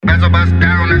bust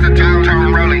down, that's a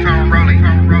two-tone rolling.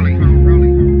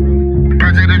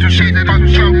 Presidential shit, fuck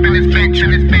Trump in his bitch.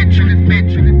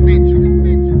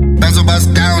 Bezel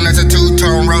bust down, that's a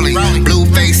two-tone rolling. Blue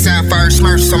face, sapphire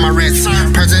smurfs on my wrist.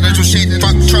 Presidential shit,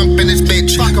 fuck Trump in his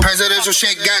bitch. Presidential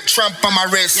shit, got Trump on my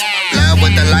wrist. Love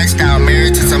with the lifestyle,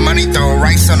 married to some money, throw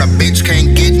rice on a bitch,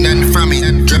 can't get nothing from me.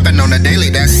 Dripping on the daily,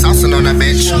 that's saucing on a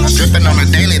bitch. Dripping on the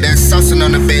daily, that's saucing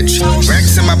on a bitch.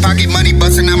 Racks in my pocket, money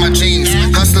busting out my jeans.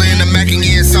 Hustling in the Mac and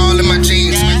yeah, it's all in my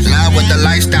jeans. Love with the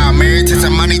lifestyle, married to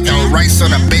some money, throw rice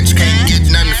on a bitch, can't get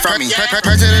nothing from me.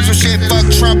 Presidential shit, fuck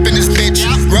Trump in this bitch.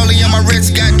 Rolling on my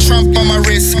wrist, got Trump on my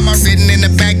wrist. Sitting in the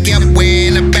back, yep, way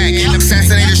in the back.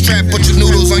 Assassinated strap, put your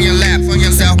noodles on your lap.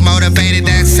 Self-motivated,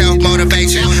 that's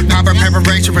self-motivation. Proper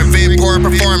preparation, prevent poor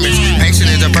performance.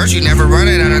 Patience is a virtue, never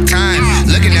running out of time.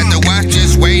 Looking at the watch,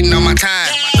 just waiting on my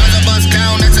time. Another bust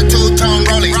down, that's a two-tone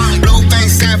rolling. Blue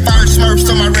face, sapphire smurfs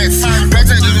on my wrist.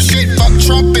 Presidential shit, fuck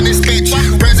Trump in this bitch.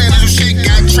 Presidential shit,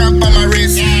 got Trump on my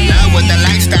wrist. Love with the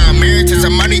lifestyle, married to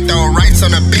some money, throw rights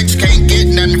on a bitch, can't get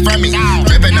nothing from me.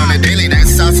 Dripping on the daily,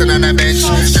 that's saucing on a bitch.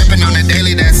 Dripping on the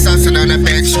daily, that's saucing on a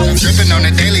bitch. Dripping on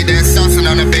the daily, that's saucing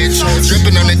on a bitch.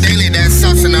 Dripping on the daily, that's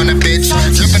saucing on a bitch.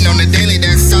 Dripping on the daily,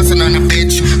 that's saucing on a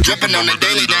bitch. Dripping on the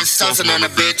daily, that's saucing on a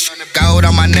bitch. Gold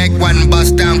on my neck, one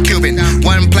bust down Cuban.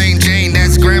 One plain Jane,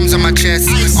 that's grams on my chest.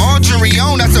 All jewelry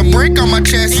on, that's a brick on my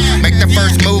chest. Make the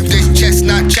first move, this chest,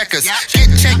 not checkers. Get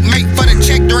checkmate for the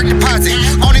check, direct deposit.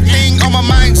 Only thing on my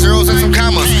mind, zeros and some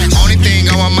commas. Only thing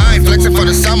on my mind, flexing for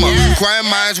the summer. Quiet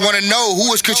minds wanna know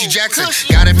who is KUSHIE Jackson.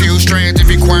 Got a few strands if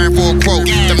inquiring for a quote.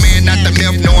 The man, not the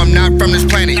myth, no, I'm not from this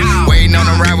planet. Waiting on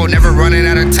arrival, never running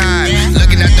out of time.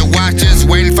 Looking at the watch, just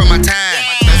waiting for my time.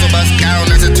 Bezel bust down,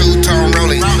 that's a two-tone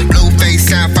rolling. Blue face,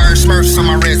 sapphire smurfs on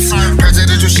my wrist.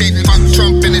 Presidential shit, fuck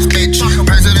Trump in this bitch.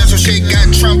 Presidential shit, got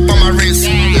Trump on my wrist.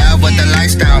 Love with the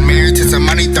lifestyle, married to some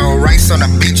money, throw rice on a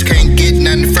bitch, can't get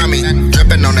nothing from me.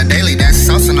 Dripping on the daily, that's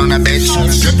saucing on a bitch.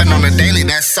 Dripping on the daily,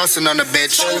 that's saucing on a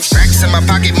bitch. Racks in my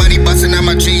pocket, money busting out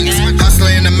my jeans.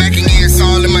 Hustling in the Mac and yeah, it's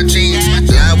all in my jeans.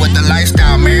 Love with the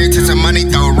lifestyle, married to some money,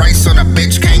 throw rice on a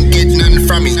bitch, can't get nothing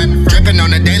from me. Dripping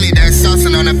on the daily, that's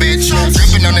saucing on a bitch.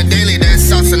 Dripping on the daily, that's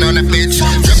saucing on a bitch.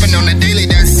 Dripping on the daily,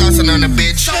 that's saucing on a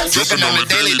bitch. Dripping on the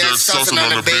daily, that's saucing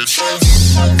on a bitch.